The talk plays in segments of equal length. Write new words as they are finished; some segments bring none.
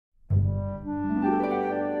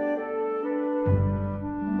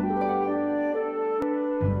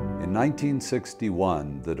In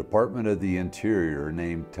 1961, the Department of the Interior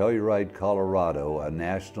named Telluride, Colorado a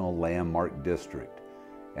National Landmark District,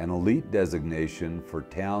 an elite designation for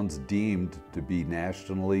towns deemed to be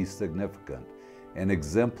nationally significant and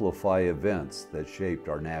exemplify events that shaped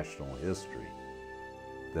our national history.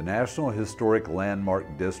 The National Historic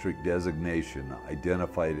Landmark District designation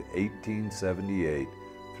identified 1878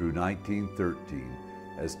 through 1913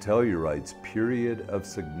 as Telluride's period of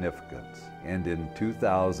significance, and in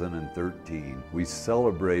 2013 we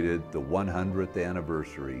celebrated the 100th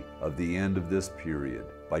anniversary of the end of this period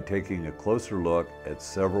by taking a closer look at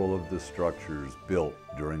several of the structures built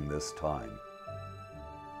during this time.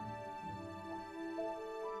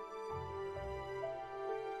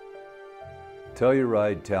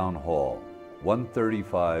 Telluride Town Hall,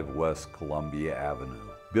 135 West Columbia Avenue.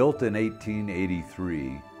 Built in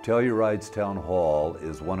 1883, Telluride's Town Hall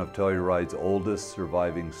is one of Telluride's oldest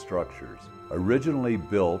surviving structures. Originally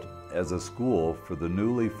built as a school for the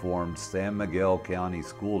newly formed San Miguel County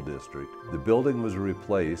School District, the building was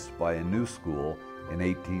replaced by a new school in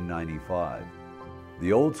 1895.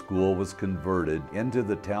 The old school was converted into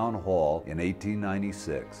the Town Hall in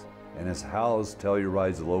 1896 and has housed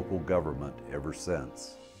Telluride's local government ever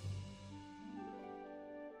since.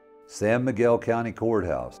 San Miguel County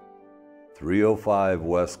Courthouse, 305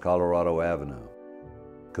 West Colorado Avenue.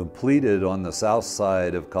 Completed on the south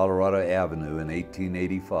side of Colorado Avenue in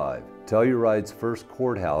 1885, Telluride's first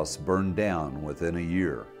courthouse burned down within a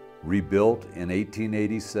year. Rebuilt in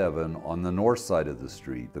 1887 on the north side of the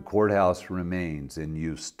street, the courthouse remains in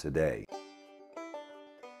use today.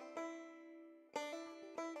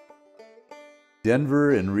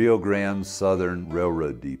 Denver and Rio Grande Southern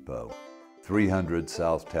Railroad Depot, 300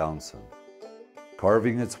 South Townsend.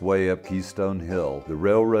 Carving its way up Keystone Hill, the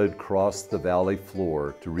railroad crossed the valley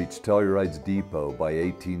floor to reach Telluride's depot by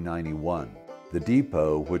 1891. The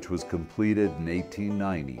depot, which was completed in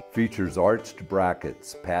 1890, features arched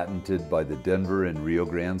brackets patented by the Denver and Rio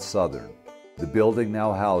Grande Southern. The building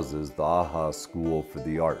now houses the AHA School for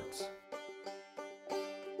the Arts.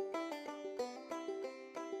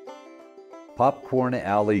 Popcorn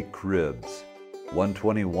Alley Cribs,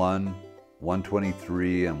 121,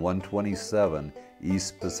 123, and 127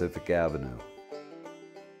 East Pacific Avenue.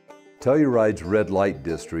 Telluride's red light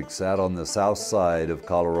district sat on the south side of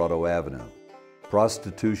Colorado Avenue.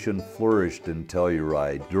 Prostitution flourished in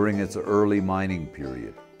Telluride during its early mining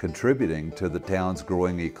period, contributing to the town's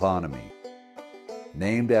growing economy.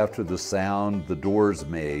 Named after the sound the doors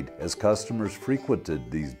made as customers frequented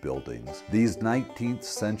these buildings, these 19th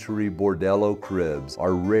century bordello cribs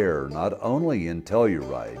are rare not only in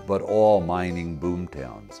Telluride, but all mining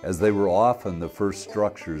boomtowns, as they were often the first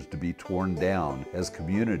structures to be torn down as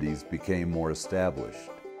communities became more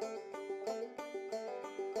established.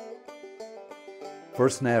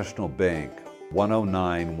 First National Bank,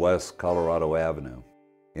 109 West Colorado Avenue.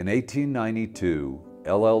 In 1892,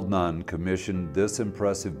 L.L. Nunn commissioned this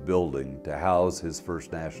impressive building to house his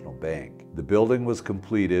First National Bank. The building was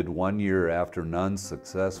completed 1 year after Nunn's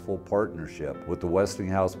successful partnership with the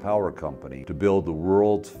Westinghouse Power Company to build the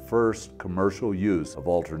world's first commercial use of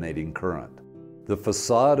alternating current. The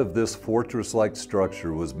facade of this fortress-like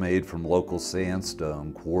structure was made from local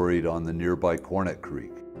sandstone quarried on the nearby Cornet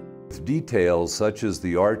Creek. With details such as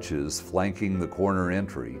the arches flanking the corner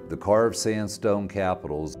entry, the carved sandstone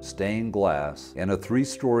capitals, stained glass, and a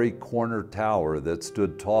three-story corner tower that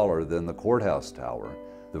stood taller than the courthouse tower,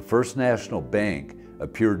 the First National Bank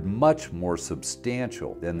appeared much more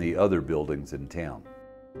substantial than the other buildings in town.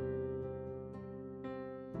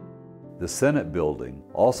 The Senate Building,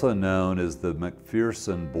 also known as the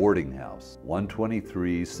McPherson Boarding House,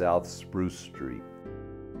 123 South Spruce Street.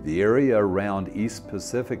 The area around East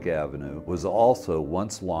Pacific Avenue was also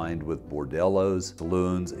once lined with bordellos,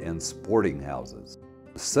 saloons, and sporting houses.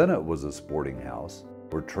 The Senate was a sporting house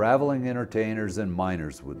where traveling entertainers and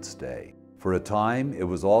miners would stay. For a time, it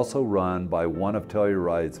was also run by one of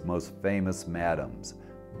Telluride's most famous madams,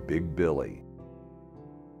 Big Billy.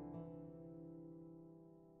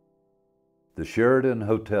 The Sheridan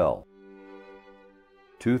Hotel,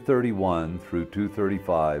 231 through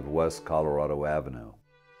 235 West Colorado Avenue.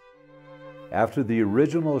 After the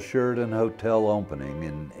original Sheridan Hotel opening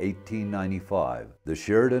in 1895, the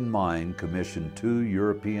Sheridan Mine commissioned two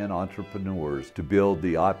European entrepreneurs to build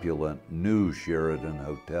the opulent new Sheridan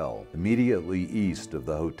Hotel immediately east of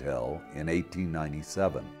the hotel in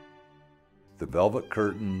 1897. The velvet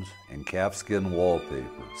curtains and calfskin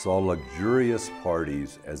wallpaper saw luxurious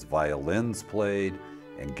parties as violins played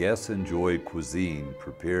and guests enjoyed cuisine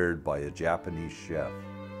prepared by a Japanese chef.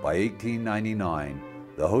 By 1899,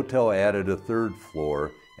 the hotel added a third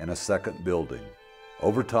floor and a second building,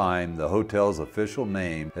 Over time, the hotel's official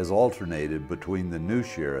name has alternated between the New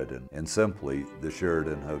Sheraton and simply the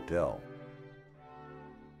Sheraton Hotel.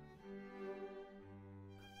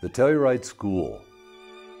 The Telluride School,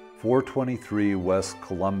 423 West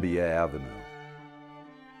Columbia Avenue.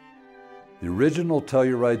 The original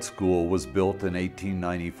Telluride School was built in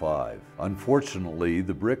 1895. Unfortunately,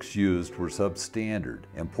 the bricks used were substandard,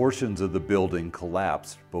 and portions of the building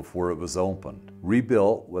collapsed before it was opened.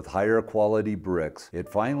 Rebuilt with higher quality bricks, it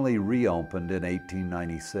finally reopened in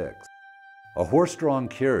 1896. A horse-drawn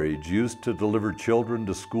carriage used to deliver children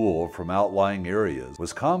to school from outlying areas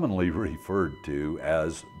was commonly referred to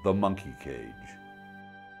as the monkey cage.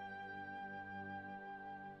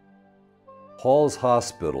 Hall's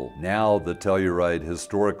Hospital, now the Telluride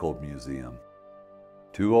Historical Museum,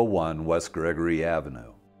 201 West Gregory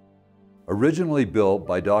Avenue. Originally built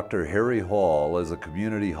by Dr. Harry Hall as a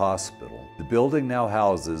community hospital, the building now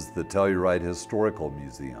houses the Telluride Historical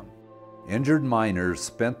Museum. Injured miners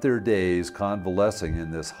spent their days convalescing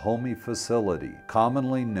in this homey facility,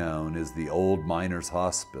 commonly known as the Old Miners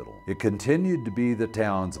Hospital. It continued to be the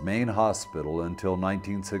town's main hospital until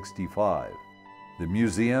 1965. The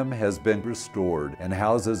museum has been restored and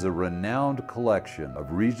houses a renowned collection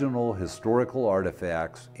of regional historical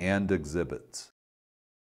artifacts and exhibits.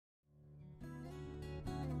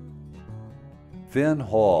 Finn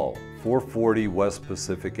Hall, 440 West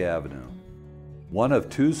Pacific Avenue. One of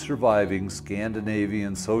two surviving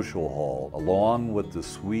Scandinavian social halls, along with the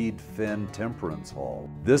Swede Finn Temperance Hall.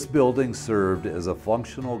 This building served as a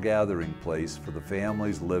functional gathering place for the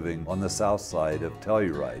families living on the south side of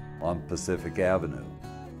Telluride on Pacific Avenue.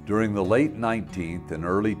 During the late 19th and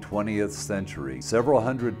early 20th century, several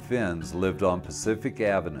hundred Finns lived on Pacific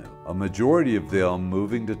Avenue, a majority of them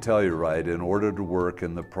moving to Telluride in order to work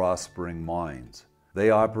in the prospering mines. They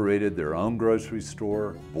operated their own grocery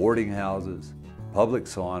store, boarding houses, public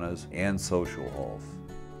saunas, and social halls.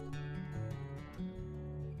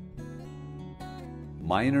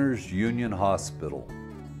 Miners Union Hospital,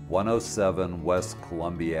 107 West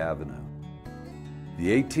Columbia Avenue.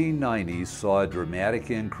 The 1890s saw a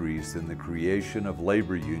dramatic increase in the creation of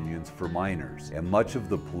labor unions for miners, and much of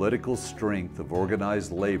the political strength of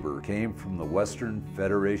organized labor came from the Western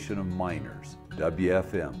Federation of Miners,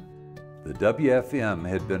 WFM. The WFM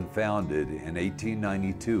had been founded in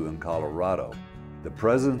 1892 in Colorado. The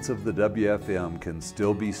presence of the WFM can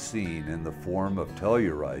still be seen in the form of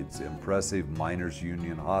Telluride's impressive Miners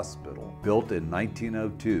Union Hospital, built in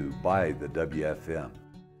 1902 by the WFM.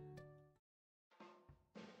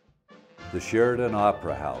 The Sheraton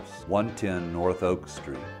Opera House, 110 North Oak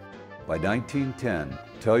Street. By 1910,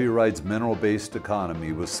 Telluride's mineral-based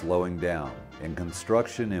economy was slowing down, and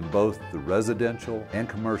construction in both the residential and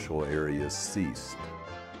commercial areas ceased.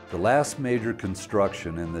 The last major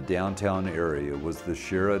construction in the downtown area was the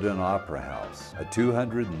Sheraton Opera House, a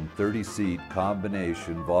 230-seat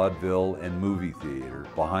combination vaudeville and movie theater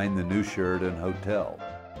behind the new Sheraton Hotel,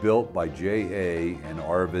 built by J.A. and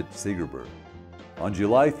Arvid Segerberg. On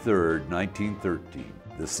July 3, 1913,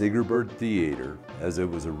 the Segerberg Theater, as it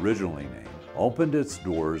was originally named, opened its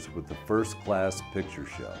doors with the first-class picture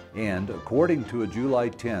show. And according to a July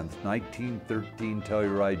 10, 1913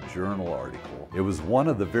 Telluride Journal article, it was one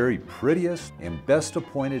of the very prettiest and best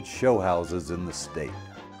appointed show houses in the state.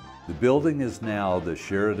 The building is now the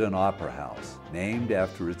Sheraton Opera House, named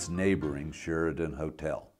after its neighboring Sheraton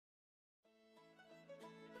Hotel.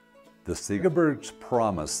 The Segerbergs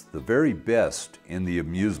promised the very best in the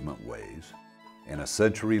amusement ways, and a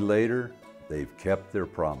century later, they've kept their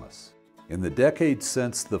promise. In the decades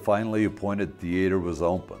since the finally appointed theater was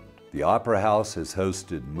opened, the Opera House has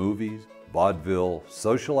hosted movies, vaudeville,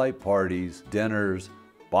 socialite parties, dinners,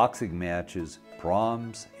 boxing matches,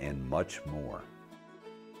 proms, and much more.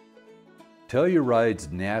 Telluride's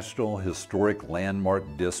National Historic Landmark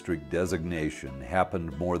District designation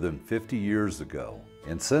happened more than 50 years ago,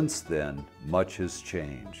 and since then, much has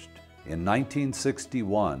changed. In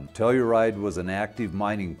 1961, Telluride was an active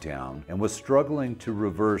mining town and was struggling to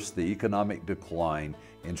reverse the economic decline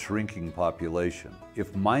and shrinking population.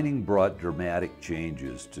 If mining brought dramatic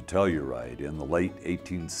changes to Telluride in the late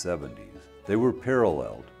 1870s, they were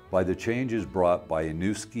paralleled by the changes brought by a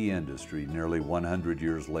new ski industry nearly 100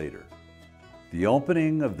 years later. The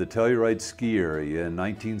opening of the Telluride ski area in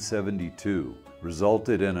 1972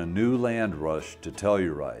 resulted in a new land rush to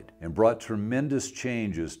Telluride and brought tremendous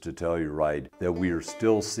changes to Telluride that we are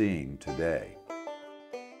still seeing today.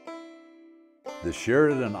 The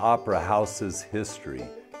Sheraton Opera House's history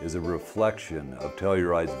is a reflection of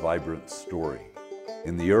Telluride's vibrant story.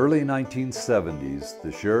 In the early 1970s,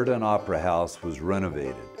 the Sheraton Opera House was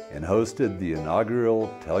renovated and hosted the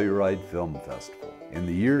inaugural Telluride Film Festival. In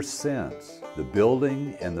the years since, the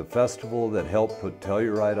building and the festival that helped put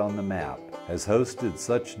Telluride on the map has hosted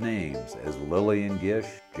such names as Lillian Gish,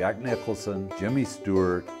 Jack Nicholson, Jimmy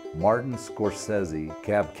Stewart, Martin Scorsese,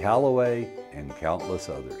 Cab Calloway, and countless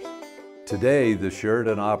others. Today, the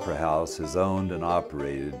Sheridan Opera House is owned and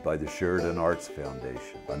operated by the Sheridan Arts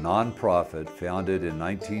Foundation, a nonprofit founded in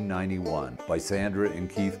 1991 by Sandra and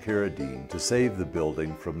Keith Carradine to save the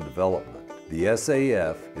building from development. The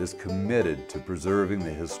SAF is committed to preserving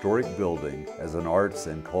the historic building as an arts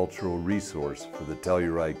and cultural resource for the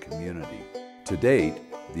Telluride community. To date,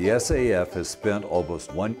 the SAF has spent almost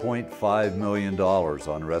 $1.5 million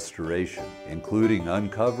on restoration, including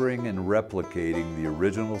uncovering and replicating the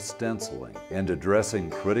original stenciling and addressing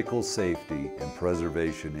critical safety and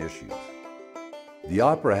preservation issues. The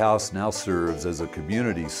Opera House now serves as a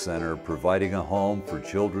community center, providing a home for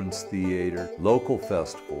children's theater, local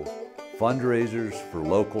festivals, fundraisers for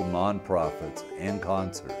local nonprofits, and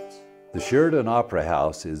concerts. The Sheridan Opera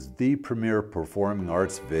House is the premier performing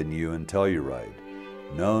arts venue in Telluride,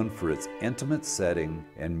 known for its intimate setting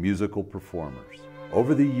and musical performers.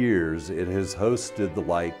 Over the years, it has hosted the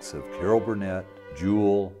likes of Carol Burnett,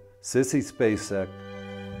 Jewel, Sissy Spacek,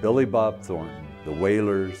 Billy Bob Thornton, The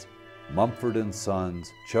Wailers, Mumford &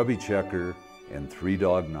 Sons, Chubby Checker, and Three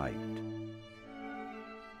Dog Night.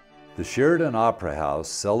 The Sheridan Opera House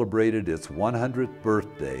celebrated its 100th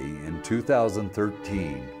birthday in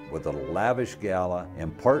 2013 with a lavish gala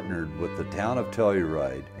and partnered with the town of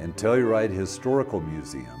Telluride and Telluride Historical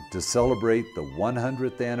Museum to celebrate the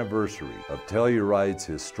 100th anniversary of Telluride's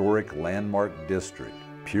historic landmark district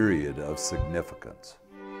period of significance.